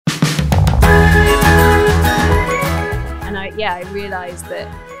yeah, I realised that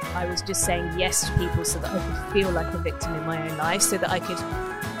I was just saying yes to people so that I could feel like a victim in my own life, so that I could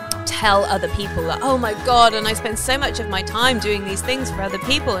tell other people that, oh my God, and I spend so much of my time doing these things for other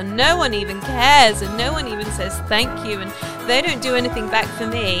people and no one even cares and no one even says thank you and they don't do anything back for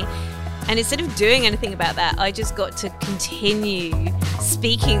me. And instead of doing anything about that, I just got to continue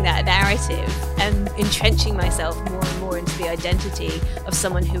speaking that narrative and entrenching myself more and more into the identity of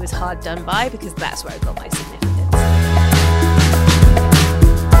someone who was hard done by, because that's where I got my significance.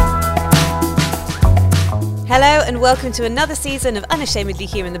 Hello and welcome to another season of Unashamedly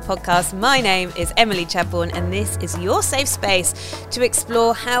Human, the podcast. My name is Emily Chadbourne and this is your safe space to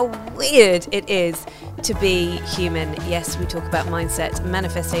explore how weird it is to be human. Yes, we talk about mindset,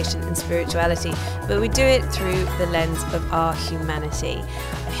 manifestation and spirituality, but we do it through the lens of our humanity.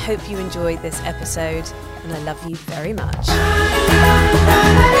 I hope you enjoyed this episode and I love you very much.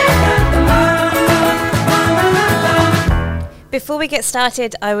 Before we get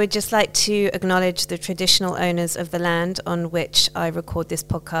started, I would just like to acknowledge the traditional owners of the land on which I record this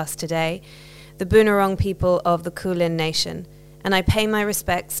podcast today, the Boonwurrung people of the Kulin Nation, and I pay my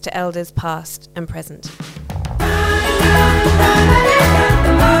respects to elders past and present.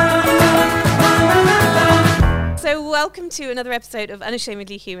 So welcome to another episode of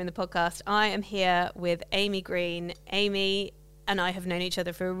Unashamedly Human, the podcast. I am here with Amy Green. Amy and I have known each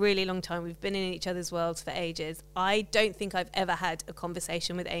other for a really long time. We've been in each other's worlds for ages. I don't think I've ever had a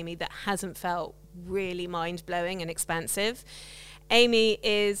conversation with Amy that hasn't felt really mind-blowing and expansive. Amy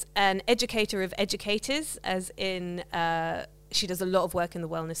is an educator of educators, as in she does a lot of work in the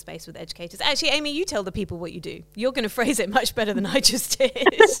wellness space with educators. Actually, Amy, you tell the people what you do. You're going to phrase it much better than I just did.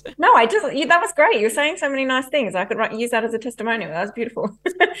 No, that was great. You were saying so many nice things. I could use that as a testimonial. That was beautiful.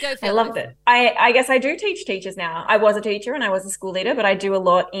 I loved it. I guess I do teach teachers now. I was a teacher and I was a school leader, but I do a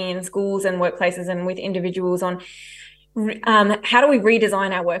lot in schools and workplaces and with individuals on how do we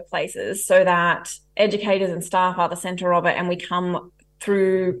redesign our workplaces so that educators and staff are the center of it, and we come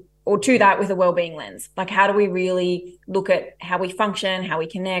through or to that with a well-being lens. Like, how do we really look at how we function, how we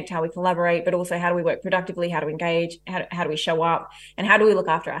connect, how we collaborate, but also how do we work productively, how do we engage, how do we show up, and how do we look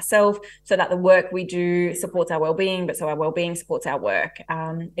after ourselves so that the work we do supports our well-being, but so our well-being supports our work.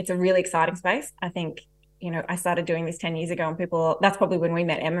 It's a really exciting space. I think, I started doing this 10 years ago and that's probably when we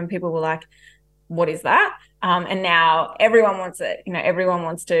met Em, and people were like, what is that? And now everyone wants it. Everyone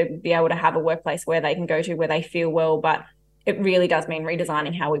wants to be able to have a workplace where they can go to, where they feel well, but it really does mean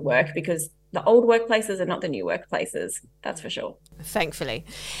redesigning how we work, because the old workplaces are not the new workplaces. That's for sure. Thankfully.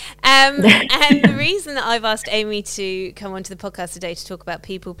 And the reason that I've asked Amy to come onto the podcast today to talk about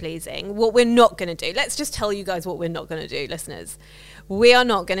people pleasing, what we're not going to do, let's just tell you guys what we're not going to do, listeners. We are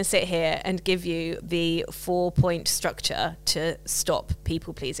not going to sit here and give you the 4-point structure to stop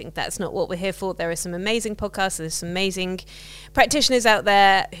people pleasing. That's not what we're here for. There are some amazing podcasts. There's some amazing practitioners out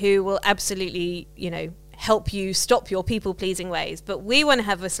there who will absolutely, help you stop your people-pleasing ways. But we want to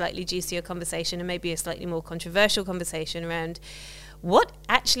have a slightly juicier conversation and maybe a slightly more controversial conversation around what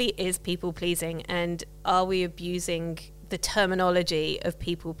actually is people-pleasing, and are we abusing the terminology of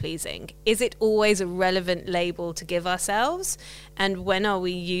people-pleasing? Is it always a relevant label to give ourselves? And when are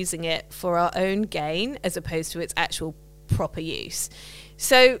we using it for our own gain as opposed to its actual proper use?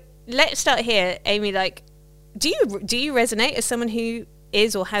 So let's start here. Amy, do you resonate as someone who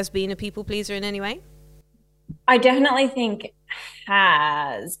is or has been a people-pleaser in any way? I definitely think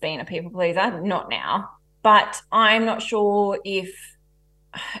has been a people pleaser, not now, but I'm not sure if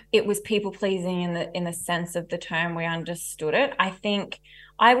it was people pleasing in the sense of the term we understood it. I think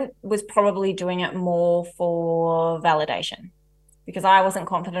I was probably doing it more for validation, because I wasn't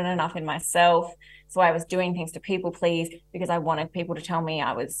confident enough in myself. So I was doing things to people please because I wanted people to tell me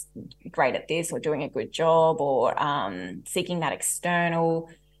I was great at this or doing a good job, or seeking that external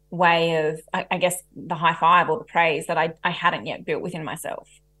way of, I guess, the high five or the praise that I hadn't yet built within myself.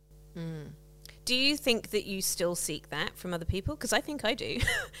 Do you think that you still seek that from other people? Because I think I do.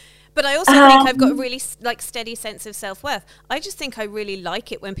 But I also think I've got a really steady sense of self-worth. I just think I really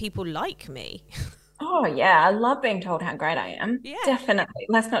like it when people like me. Oh, yeah. I love being told how great I am. Yeah. Definitely.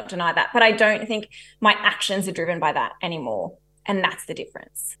 Let's not deny that. But I don't think my actions are driven by that anymore. And that's the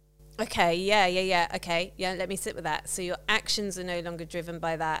difference. Okay, yeah. Okay, yeah, let me sit with that. So your actions are no longer driven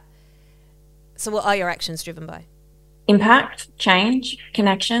by that. So what are your actions driven by? Impact, change,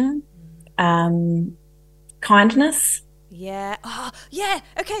 connection, kindness. Yeah. Oh, yeah.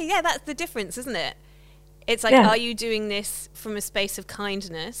 Okay, yeah, that's the difference, isn't it? It's like, Are you doing this from a space of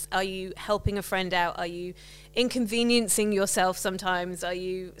kindness? Are you helping a friend out? Are you inconveniencing yourself sometimes? Are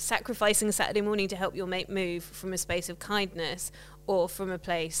you sacrificing a Saturday morning to help your mate move from a space of kindness, or from a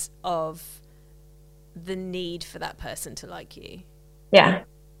place of the need for that person to like you. Yeah.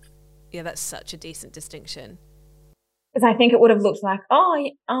 Yeah, that's such a decent distinction. Because I think it would have looked like,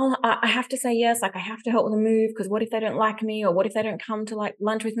 I have to say yes, like I have to help with the move, because what if they don't like me, or what if they don't come to like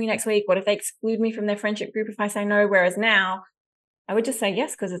lunch with me next week? What if they exclude me from their friendship group if I say no? Whereas now I would just say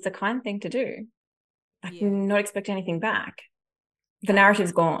yes because it's a kind thing to do. I can not expect anything back. The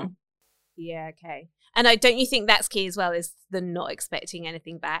narrative's gone. Yeah, okay. And don't you think that's key as well, is the not expecting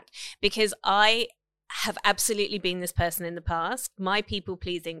anything back? Because I have absolutely been this person in the past. My people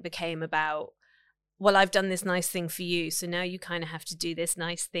pleasing became about, well, I've done this nice thing for you, so now you kind of have to do this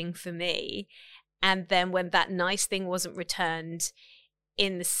nice thing for me. And then when that nice thing wasn't returned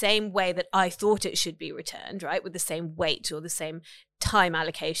in the same way that I thought it should be returned, right, with the same weight or the same time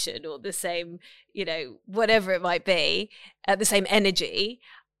allocation or the same, whatever it might be, the same energy,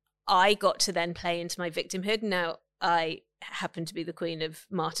 I got to then play into my victimhood. Now I happen to be the queen of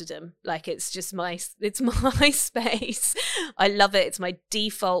martyrdom. Like, it's my space. I love it. It's my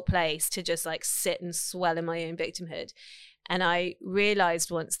default place to just like sit and swell in my own victimhood. And I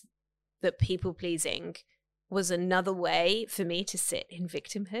realized once that people pleasing was another way for me to sit in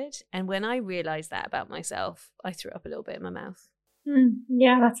victimhood. And when I realized that about myself, I threw up a little bit in my mouth.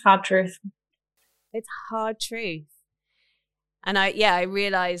 Yeah, that's hard truth. It's hard truth. And I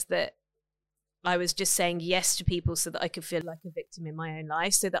realized that I was just saying yes to people so that I could feel like a victim in my own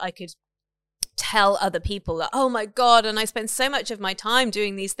life, so that I could tell other people that, oh my God, and I spend so much of my time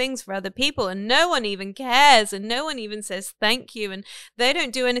doing these things for other people and no one even cares and no one even says thank you and they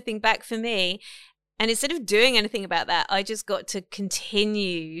don't do anything back for me. And instead of doing anything about that, I just got to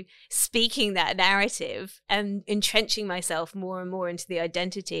continue speaking that narrative and entrenching myself more and more into the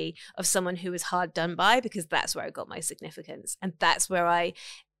identity of someone who was hard done by, because that's where I got my significance. And that's where I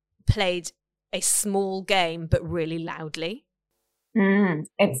played a small game, but really loudly.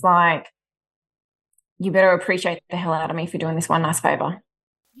 It's like, you better appreciate the hell out of me for doing this one nice favor.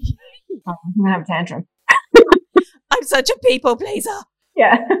 I'm going to have a tantrum. I'm such a people pleaser.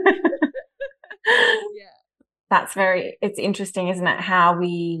 Yeah. Yeah. That's it's interesting, isn't it? How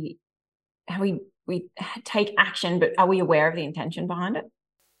we take action, but are we aware of the intention behind it?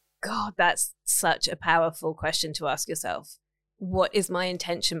 God, that's such a powerful question to ask yourself. What is my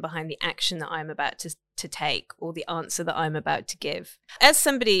intention behind the action that I'm about to take, or the answer that I'm about to give? As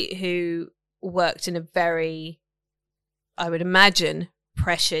somebody who worked in a very, I would imagine,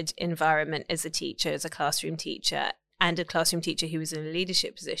 pressured environment as a teacher, as a classroom teacher, and a classroom teacher who was in a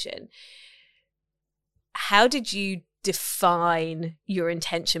leadership position, how did you define your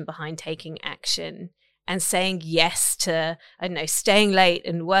intention behind taking action and saying yes to, I don't know, staying late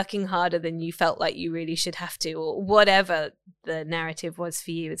and working harder than you felt like you really should have to, or whatever the narrative was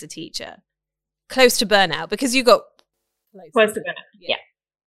for you as a teacher? Close to burnout, because you got close to burnout. Yeah.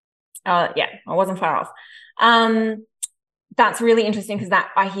 I wasn't far off. That's really interesting, because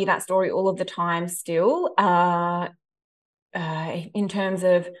I hear that story all of the time still, in terms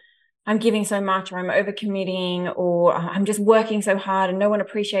of, I'm giving so much, or I'm overcommitting, or I'm just working so hard and no one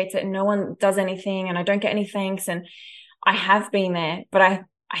appreciates it and no one does anything and I don't get any thanks. And I have been there, but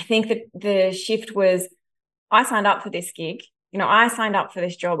I think that the shift was, I signed up for this gig. I signed up for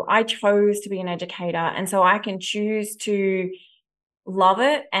this job. I chose to be an educator. And so I can choose to love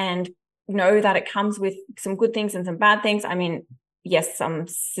it and know that it comes with some good things and some bad things. I mean, yes, some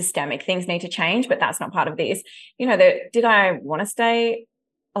systemic things need to change, but that's not part of this. Did I want to stay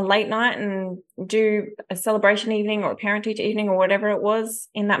a late night and do a celebration evening or a parent teacher evening or whatever it was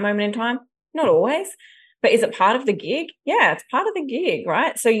in that moment in time? Not always. But is it part of the gig? Yeah, it's part of the gig,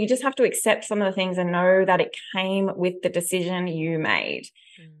 right? So you just have to accept some of the things and know that it came with the decision you made.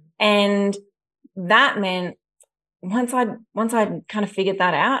 And that meant once I kind of figured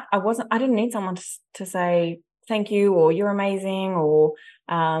that out, I didn't need someone to say thank you or you're amazing, or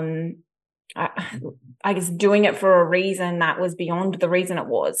I guess doing it for a reason that was beyond the reason it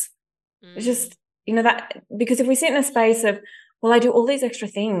was. It's just, that, because if we sit in a space of, well, I do all these extra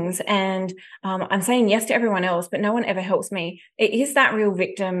things and I'm saying yes to everyone else, but no one ever helps me, it is that real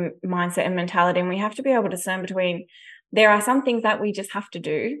victim mindset and mentality. And we have to be able to discern between, there are some things that we just have to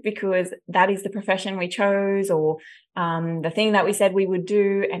do because that is the profession we chose, or the thing that we said we would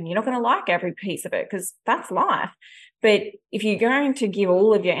do, and you're not going to like every piece of it because that's life. But if you're going to give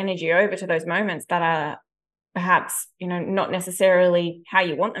all of your energy over to those moments that are perhaps, not necessarily how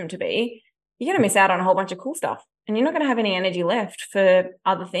you want them to be, you're going to miss out on a whole bunch of cool stuff and you're not going to have any energy left for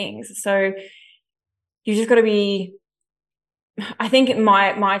other things. So you just got to be, I think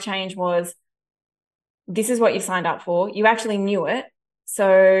my change was, this is what you signed up for. You actually knew it.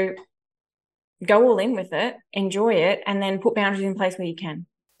 So go all in with it, enjoy it, and then put boundaries in place where you can.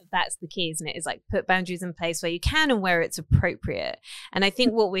 that's the key, isn't it? Is like put boundaries in place where you can and where it's appropriate. And I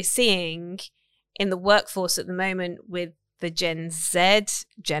think what we're seeing in the workforce at the moment with the Gen Z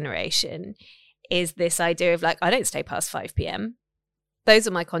generation is this idea of like, I don't stay past 5 p.m. Those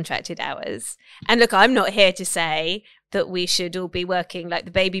are my contracted hours. And look, I'm not here to say that we should all be working like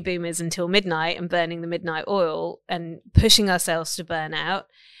the baby boomers until midnight and burning the midnight oil and pushing ourselves to burn out.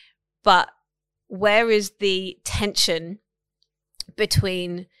 But where is the tension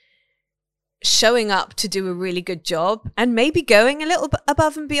between showing up to do a really good job and maybe going a little bit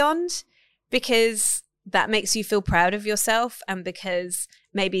above and beyond because that makes you feel proud of yourself, and because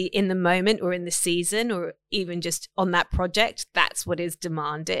maybe in the moment or in the season or even just on that project, that's what is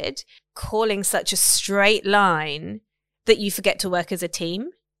demanded. Calling such a straight line that you forget to work as a team,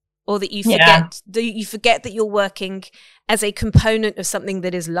 or that you forget that you're working as a component of something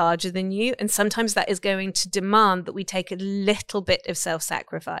that is larger than you. And sometimes that is going to demand that we take a little bit of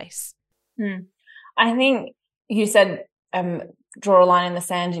self-sacrifice. I think you said draw a line in the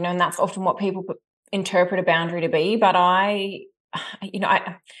sand, and that's often what people interpret a boundary to be. But when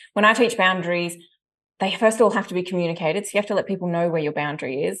I teach boundaries, they first of all have to be communicated. So you have to let people know where your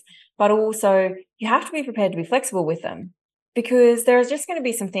boundary is, but also you have to be prepared to be flexible with them, because there is just going to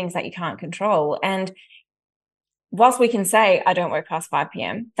be some things that you can't control. And whilst we can say, I don't work past 5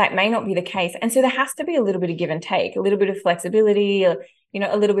 p.m., that may not be the case. And so there has to be a little bit of give and take, a little bit of flexibility, a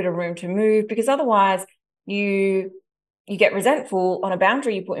little bit of room to move, because otherwise you get resentful on a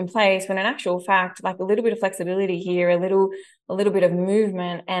boundary you put in place, when in actual fact, like a little bit of flexibility here, a little bit of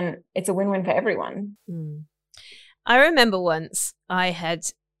movement, and it's a win-win for everyone. I remember once I had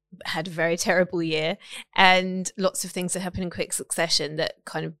a very terrible year, and lots of things that happened in quick succession that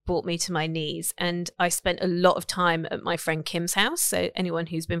kind of brought me to my knees. And I spent a lot of time at my friend Kim's house. So anyone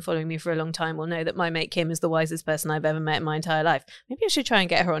who's been following me for a long time will know that my mate Kim is the wisest person I've ever met in my entire life. Maybe I should try and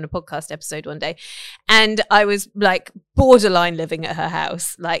get her on a podcast episode one day. And I was like borderline living at her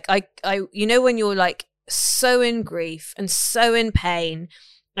house. Like I when you're like so in grief and so in pain,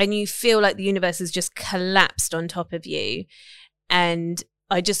 and you feel like the universe has just collapsed on top of you, and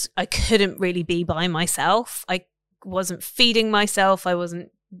I couldn't really be by myself. I wasn't feeding myself. I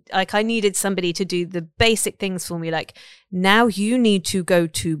needed somebody to do the basic things for me. Like, now you need to go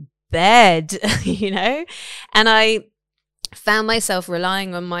to bed, And I found myself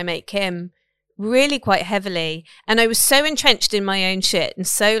relying on my mate Kim really quite heavily. And I was so entrenched in my own shit and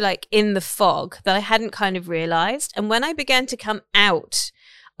so like in the fog that I hadn't kind of realized. And when I began to come out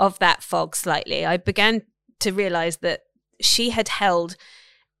of that fog slightly, I began to realize that she had held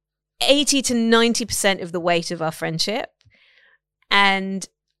 80 to 90% of the weight of our friendship. And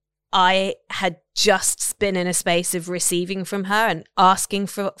I had just been in a space of receiving from her and asking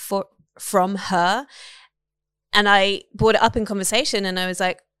from her. And I brought it up in conversation, and I was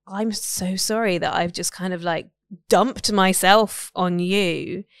like, I'm so sorry that I've just kind of like dumped myself on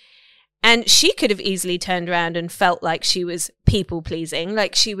you. And she could have easily turned around and felt like she was people pleasing,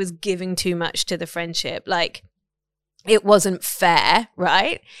 like she was giving too much to the friendship, like it wasn't fair,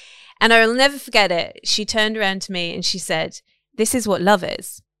 right? And I will never forget it. She turned around to me and she said, this is what love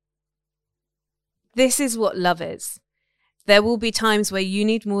is. This is what love is. There will be times where you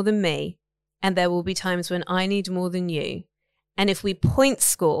need more than me, and there will be times when I need more than you. And if we point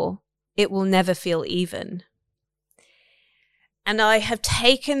score, it will never feel even. And I have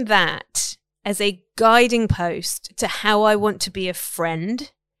taken that as a guiding post to how I want to be a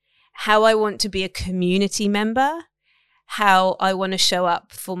friend, how I want to be a community member, how I want to show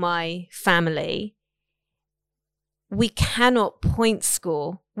up for my family. We cannot point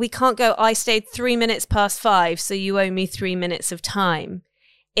score. We can't go, I stayed 3 minutes past 5, so you owe me 3 minutes of time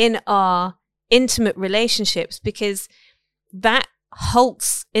in our intimate relationships, because that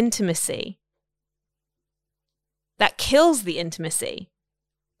halts intimacy. That kills the intimacy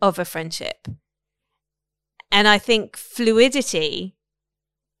of a friendship. And I think fluidity,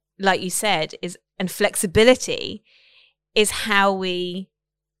 like you said, and flexibility is how we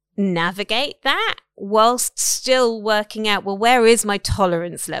navigate that, whilst still working out, well, where is my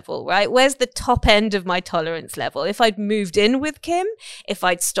tolerance level, right? Where's the top end of my tolerance level? If I'd moved in with Kim, if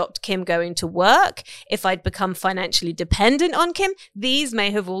I'd stopped Kim going to work, if I'd become financially dependent on Kim, these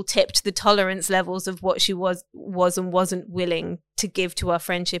may have all tipped the tolerance levels of what she was and wasn't willing to give to our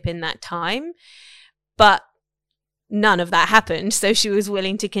friendship in that time. But none of that happened. So she was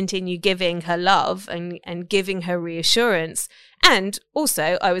willing to continue giving her love and giving her reassurance. And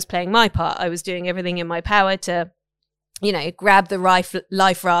also I was playing my part. I was doing everything in my power to, grab the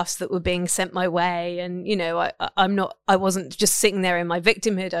life rafts that were being sent my way. And, I wasn't just sitting there in my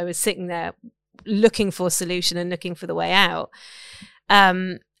victimhood. I was sitting there looking for a solution and looking for the way out.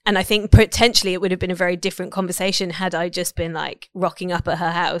 And And I think potentially it would have been a very different conversation had I just been like rocking up at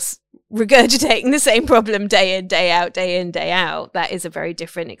her house, regurgitating the same problem day in, day out, day in, day out. That is a very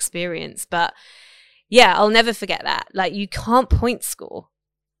different experience. But yeah, I'll never forget that. Like, you can't point score.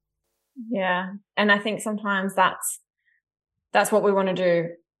 Yeah. And I think sometimes that's what we want to do.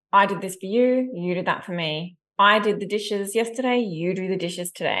 I did this for you, you did that for me. I did the dishes yesterday, you do the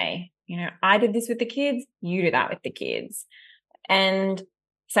dishes today. You know, I did this with the kids, you do that with the kids. And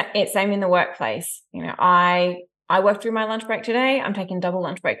so it's same in the workplace. You know, I worked through my lunch break today, I'm taking double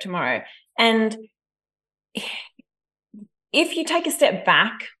lunch break tomorrow. And if you take a step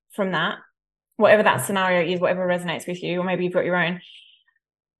back from that, whatever that scenario is, whatever resonates with you, or maybe you've got your own,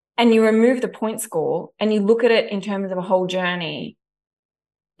 and you remove the point score and you look at it in terms of a whole journey,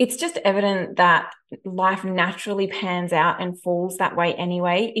 it's just evident that life naturally pans out and falls that way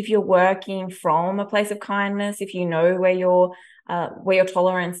anyway. If you're working from a place of kindness, if you know where your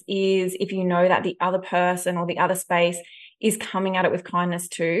tolerance is, if you know that the other person or the other space is coming at it with kindness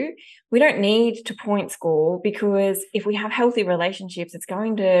too, we don't need to point score, because if we have healthy relationships, it's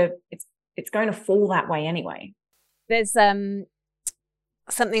going to fall that way anyway. There's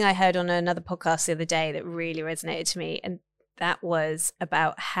something I heard on another podcast the other day that really resonated to me, and that was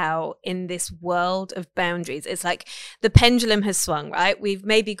about how in this world of boundaries, it's like the pendulum has swung, right? We've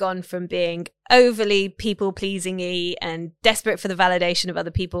maybe gone from being overly people-pleasing-y and desperate for the validation of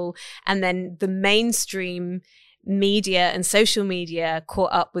other people, and then the mainstream media and social media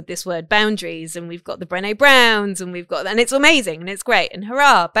caught up with this word boundaries, and we've got the Brené Browns, and it's amazing and it's great, and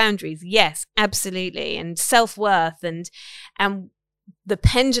hurrah, boundaries, yes, absolutely, and self-worth, and the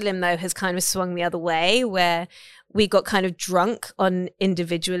pendulum though has kind of swung the other way, where we got kind of drunk on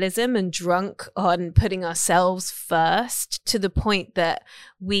individualism and drunk on putting ourselves first, to the point that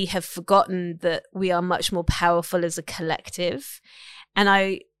we have forgotten that we are much more powerful as a collective. And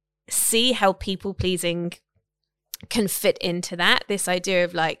I see how people pleasing can fit into that. This idea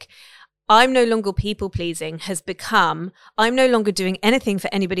of like, I'm no longer people pleasing has become, I'm no longer doing anything for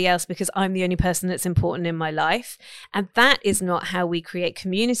anybody else because I'm the only person that's important in my life. And that is not how we create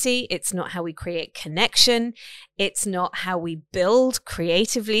community. It's not how we create connection. It's not how we build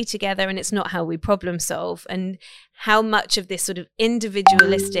creatively together. And it's not how we problem solve. And how much of this sort of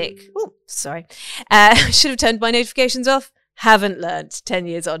individualistic, I should have turned my notifications off. Haven't learned 10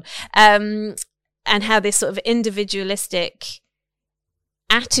 years on. And how this sort of individualistic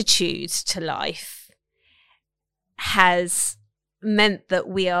attitude to life has meant that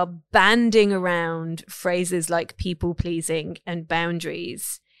we are banding around phrases like people pleasing and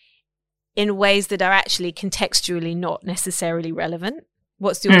boundaries in ways that are actually contextually not necessarily relevant.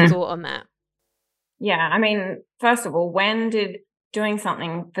 What's your thought on that? Yeah, I mean, first of all, when did doing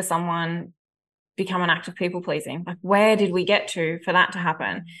something for someone become an act of people pleasing? Like, where did we get to for that to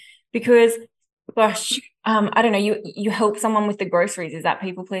happen? Because gosh, I don't know, you help someone with the groceries, is that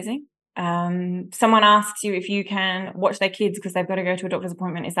people pleasing? Someone asks you if you can watch their kids because they've got to go to a doctor's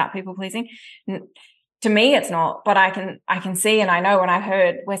appointment, is that people pleasing? To me, it's not, but I can see, and I know, and I've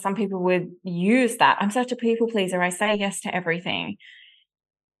heard where some people would use that. I'm such a people pleaser, I say yes to everything.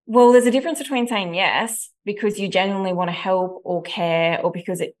 Well, there's a difference between saying yes because you genuinely want to help or care, or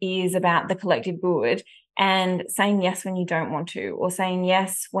because it is about the collective good, and saying yes when you don't want to, or saying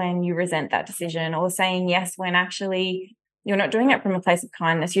yes when you resent that decision, or saying yes when actually you're not doing it from a place of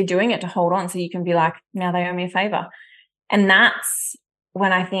kindness. You're doing it to hold on so you can be like, now they owe me a favor. And that's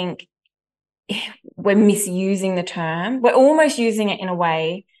when I think we're misusing the term. We're almost using it in a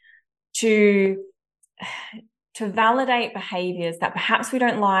way to validate behaviors that perhaps we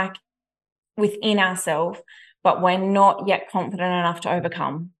don't like within ourselves, but we're not yet confident enough to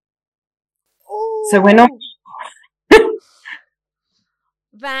overcome. Ooh. So we're not.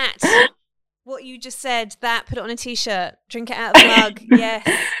 That, what you just said, that, put it on a t-shirt, drink it out of the mug. Yes.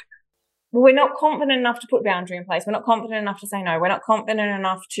 We're not confident enough to put boundary in place. We're not confident enough to say no. We're not confident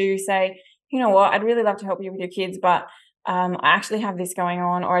enough to say, you know what, I'd really love to help you with your kids, but I actually have this going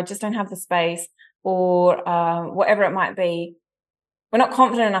on, or I just don't have the space, or whatever it might be. We're not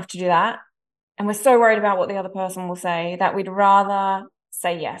confident enough to do that. And we're so worried about what the other person will say that we'd rather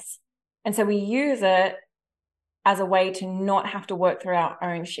say yes. And so we use it as a way to not have to work through our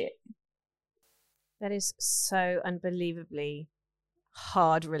own shit. That is so unbelievably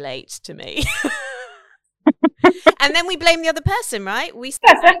hard relate to me. And then we blame the other person, right? We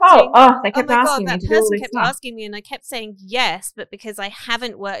start they kept asking me. That person kept asking me, and I kept saying yes, but because I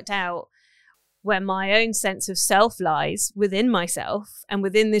haven't worked out where my own sense of self lies within myself and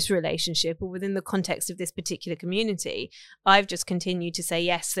within this relationship or within the context of this particular community, I've just continued to say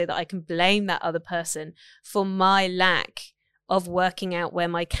yes so that I can blame that other person for my lack of working out where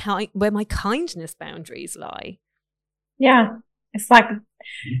my kindness boundaries lie. Yeah. It's like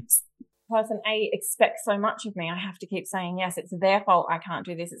person A expects so much of me. I have to keep saying yes. It's their fault I can't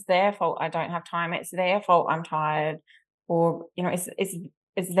do this. It's their fault I don't have time. It's their fault I'm tired. Or, you know,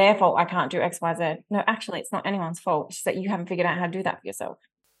 it's their fault I can't do X, Y, Z. No, actually, it's not anyone's fault. It's just that you haven't figured out how to do that for yourself.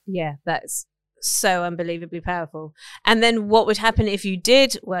 Yeah, that's so unbelievably powerful. And then what would happen if you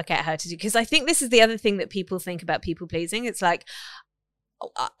did work out how to do? Because I think this is the other thing that people think about people pleasing. It's like,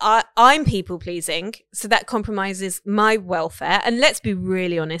 I'm people pleasing, so that compromises my welfare. And let's be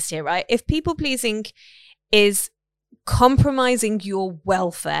really honest here, right? If people pleasing is compromising your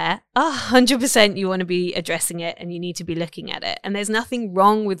welfare, 100% you want to be addressing it and you need to be looking at it. And there's nothing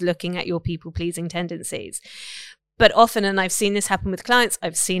wrong with looking at your people pleasing tendencies. But often, and I've seen this happen with clients,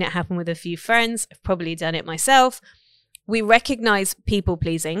 I've seen it happen with a few friends, I've probably done it myself. We recognize people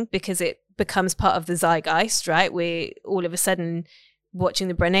pleasing because it becomes part of the zeitgeist, right? We all of a sudden watching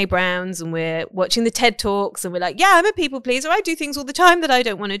the Brené Browns and we're watching the TED Talks and we're like, yeah, I'm a people pleaser. I do things all the time that I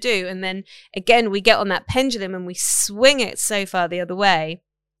don't want to do. And then again, we get on that pendulum and we swing it so far the other way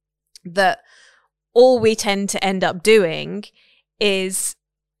that all we tend to end up doing is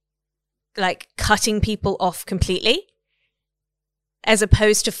like cutting people off completely, as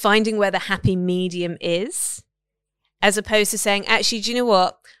opposed to finding where the happy medium is, as opposed to saying, actually, do you know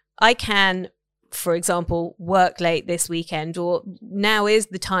what? I can, for example, work late this weekend, or now is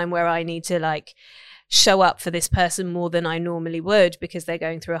the time where I need to like show up for this person more than I normally would because they're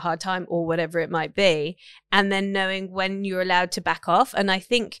going through a hard time or whatever it might be. And then knowing when you're allowed to back off. And I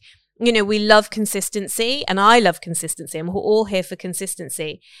think, you know, we love consistency and I love consistency. I'm all here for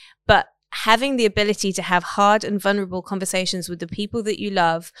consistency, but having the ability to have hard and vulnerable conversations with the people that you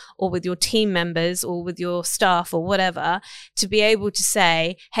love, or with your team members, or with your staff, or whatever, to be able to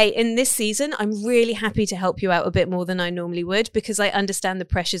say, hey, in this season, I'm really happy to help you out a bit more than I normally would because I understand the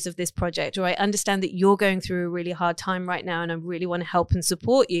pressures of this project, or I understand that you're going through a really hard time right now and I really want to help and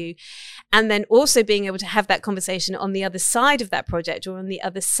support you. And then also being able to have that conversation on the other side of that project, or on the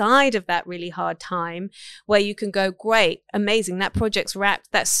other side of that really hard time, where you can go, great, amazing, that project's wrapped,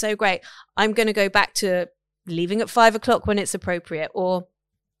 that's so great. I'm going to go back to leaving at 5 o'clock when it's appropriate, or,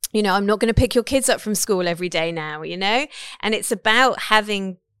 you know, I'm not going to pick your kids up from school every day now, you know? And it's about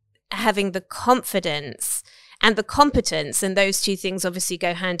having the confidence and the competence, and those two things obviously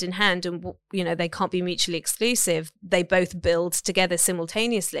go hand in hand, and, you know, they can't be mutually exclusive. They both build together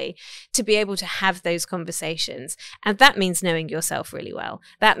simultaneously to be able to have those conversations. And that means knowing yourself really well.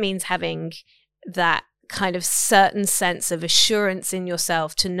 That means having that kind of certain sense of assurance in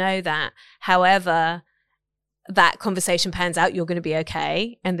yourself to know that however that conversation pans out, you're going to be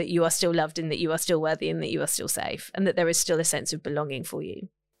okay, and that you are still loved, and that you are still worthy, and that you are still safe, and that there is still a sense of belonging for you.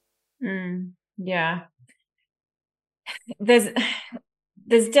 Yeah. There's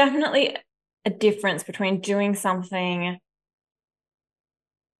definitely a difference between doing something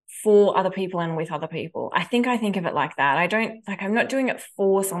for other people and with other people. I think of it like that. I'm not doing it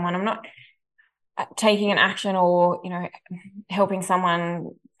for someone. I'm not taking an action, or, you know, helping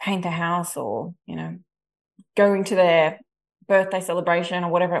someone paint their house, or, you know, going to their birthday celebration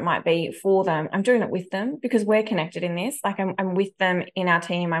or whatever it might be for them. I'm doing it with them because we're connected in this. Like I'm with them in our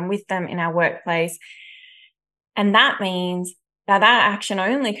team. I'm with them in our workplace. And that means that action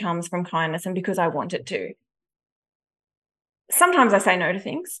only comes from kindness and because I want it to. Sometimes I say no to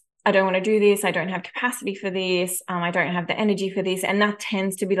things. I don't want to do this. I don't have capacity for this. I don't have the energy for this. And that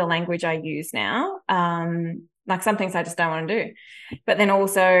tends to be the language I use now. Like some things I just don't want to do. But then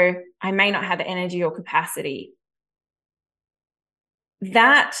also I may not have the energy or capacity.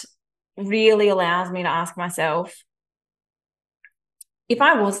 That really allows me to ask myself, if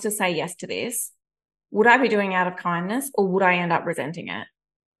I was to say yes to this, would I be doing it out of kindness, or would I end up resenting it?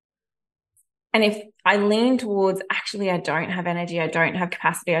 And if I lean towards, actually, I don't have energy, I don't have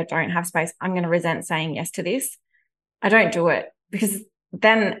capacity, I don't have space, I'm going to resent saying yes to this, I don't do it, because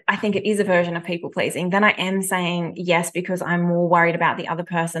then I think it is a version of people pleasing. Then I am saying yes because I'm more worried about the other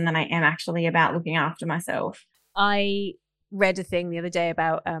person than I am actually about looking after myself. I read a thing the other day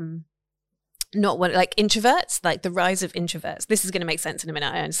about like introverts, like the rise of introverts. This is going to make sense in a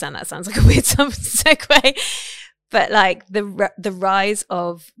minute. I understand that sounds like a weird segue. But like the rise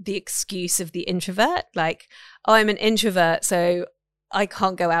of the excuse of the introvert, like, oh, I'm an introvert, so I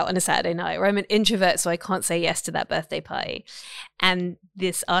can't go out on a Saturday night, or I'm an introvert, so I can't say yes to that birthday party. And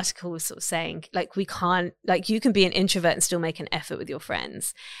this article was sort of saying, like, we can't, like, you can be an introvert and still make an effort with your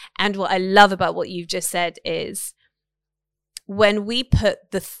friends. And what I love about what you've just said is when we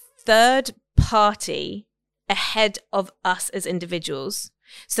put the third party ahead of us as individuals,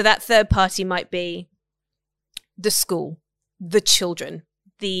 so that third party might be the school, the children,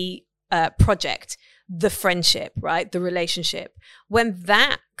 the project, the friendship, right? The relationship. When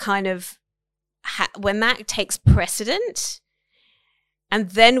that kind of, when that takes precedent,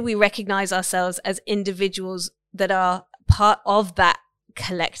 and then we recognize ourselves as individuals that are part of that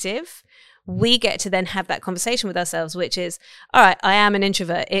collective, we get to then have that conversation with ourselves, which is, all right, I am an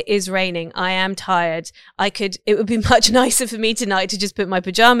introvert. It is raining. I am tired. It would be much nicer for me tonight to just put my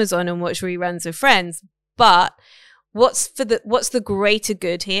pajamas on and watch reruns of Friends. But what's the greater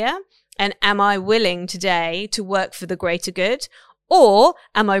good here? And am I willing today to work for the greater good? Or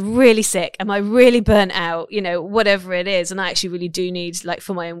am I really sick? Am I really burnt out? You know, whatever it is. And I actually really do need, like,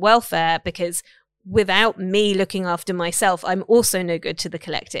 for my own welfare, because without me looking after myself, I'm also no good to the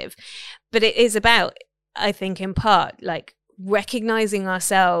collective. But it is about, I think, in part, like, recognizing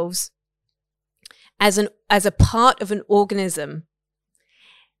ourselves as a part of an organism.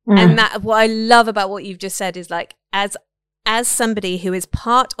 And that, what I love about what you've just said is, like, as somebody who is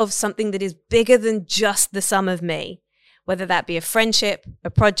part of something that is bigger than just the sum of me, whether that be a friendship, a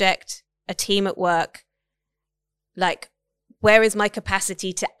project, a team at work, like, where is my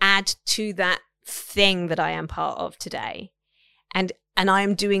capacity to add to that thing that I am part of today? And I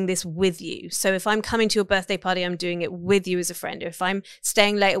am doing this with you. So if I'm coming to your birthday party, I'm doing it with you as a friend. Or if I'm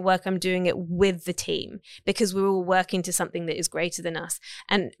staying late at work, I'm doing it with the team, because we're all working to something that is greater than us.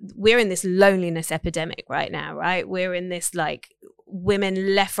 And we're in this loneliness epidemic right now, right? We're in this, like,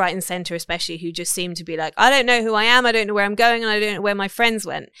 women left, right, and center, especially, who just seem to be like, I don't know who I am, I don't know where I'm going, and I don't know where my friends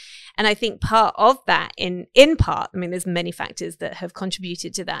went. And I think part of that, in part, I mean, there's many factors that have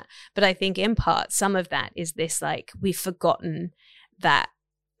contributed to that, but I think in part, some of that is this, like, we've forgotten that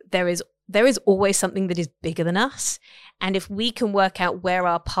there is always something that is bigger than us. And if we can work out where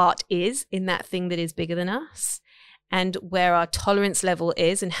our part is in that thing that is bigger than us, and where our tolerance level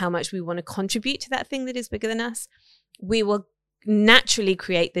is, and how much we want to contribute to that thing that is bigger than us, we will naturally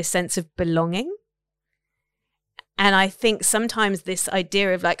create this sense of belonging. And I think sometimes this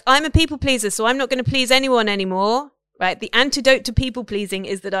idea of, like, I'm a people pleaser, so I'm not going to please anyone anymore, right? The antidote to people pleasing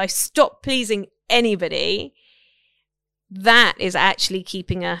is that I stop pleasing anybody. That is actually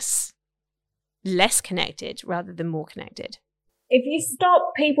keeping us less connected rather than more connected. If you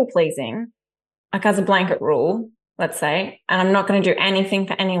stop people pleasing, like, as a blanket rule, let's say, and I'm not going to do anything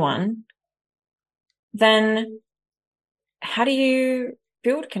for anyone, then how do you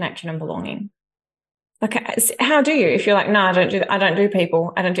build connection and belonging? Like, how do you, if you're like, no, I don't do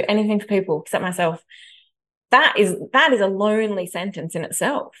people, I don't do anything for people except myself? That is a lonely sentence in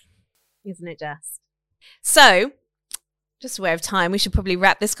itself. Isn't it just? So, just aware of time, we should probably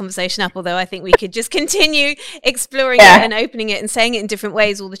wrap this conversation up, although I think we could just continue exploring it and opening it and saying it in different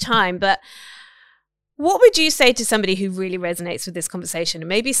ways all the time. But what would you say to somebody who really resonates with this conversation, and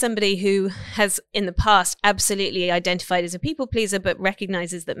maybe somebody who has in the past absolutely identified as a people pleaser, but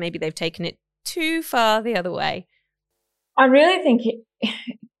recognizes that maybe they've taken it too far the other way? I really think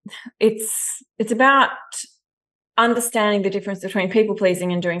it's about understanding the difference between people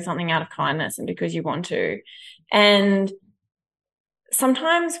pleasing and doing something out of kindness and because you want to. And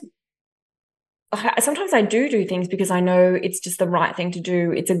sometimes I do things because I know it's just the right thing to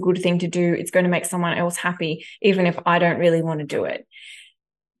do. It's a good thing to do. It's going to make someone else happy, even if I don't really want to do it.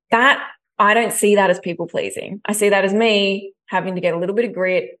 That, I don't see that as people pleasing. I see that as me having to get a little bit of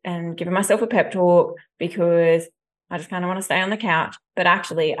grit and giving myself a pep talk because I just kind of want to stay on the couch. But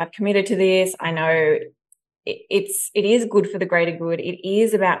actually, I've committed to this. I know it is good for the greater good. It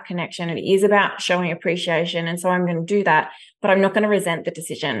is about connection. It is about showing appreciation. And so I'm going to do that, but I'm not going to resent the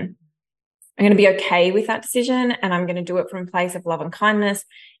decision. I'm going to be okay with that decision, and I'm going to do it from a place of love and kindness,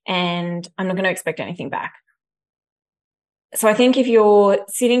 and I'm not going to expect anything back. So I think if you're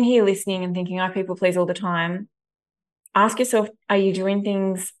sitting here listening and thinking, I people please all the time, ask yourself, are you doing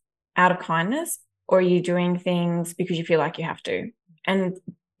things out of kindness, or are you doing things because you feel like you have to? And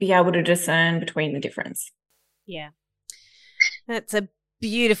be able to discern between the difference. Yeah. That's a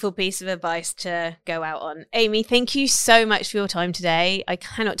beautiful piece of advice to go out on. Amy, thank you so much for your time today. I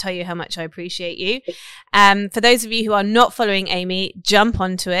cannot tell you how much I appreciate you. For those of you who are not following Amy, jump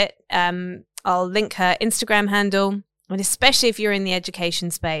onto it. I'll link her Instagram handle, and especially if you're in the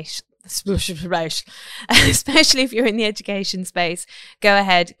education space, especially if you're in the education space, go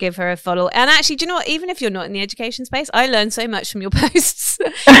ahead, give her a follow. And actually, do you know what? Even if you're not in the education space, I learn so much from your posts.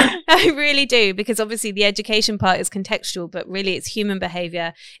 I really do, because obviously the education part is contextual, but really it's human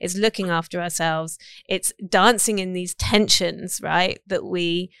behavior, it's looking after ourselves, it's dancing in these tensions, right, that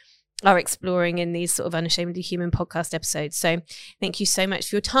we are exploring in these sort of Unashamedly Human podcast episodes. So thank you so much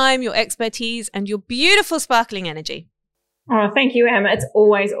for your time, your expertise, and your beautiful sparkling energy. Oh, thank you, Emma. It's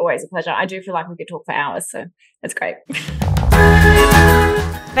always a pleasure. I do feel like we could talk for hours, so that's great.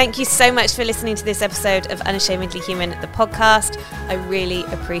 Thank you so much for listening to this episode of Unashamedly Human, the podcast. I really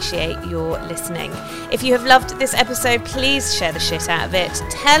appreciate your listening. If you have loved this episode, please share the shit out of it.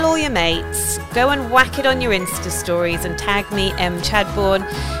 Tell all your mates. Go and whack it on your Insta stories and tag me, Chadbourne.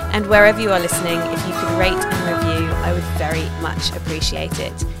 And wherever you are listening, if you could rate and review, I would very much appreciate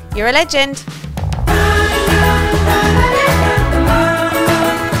it. You're a legend.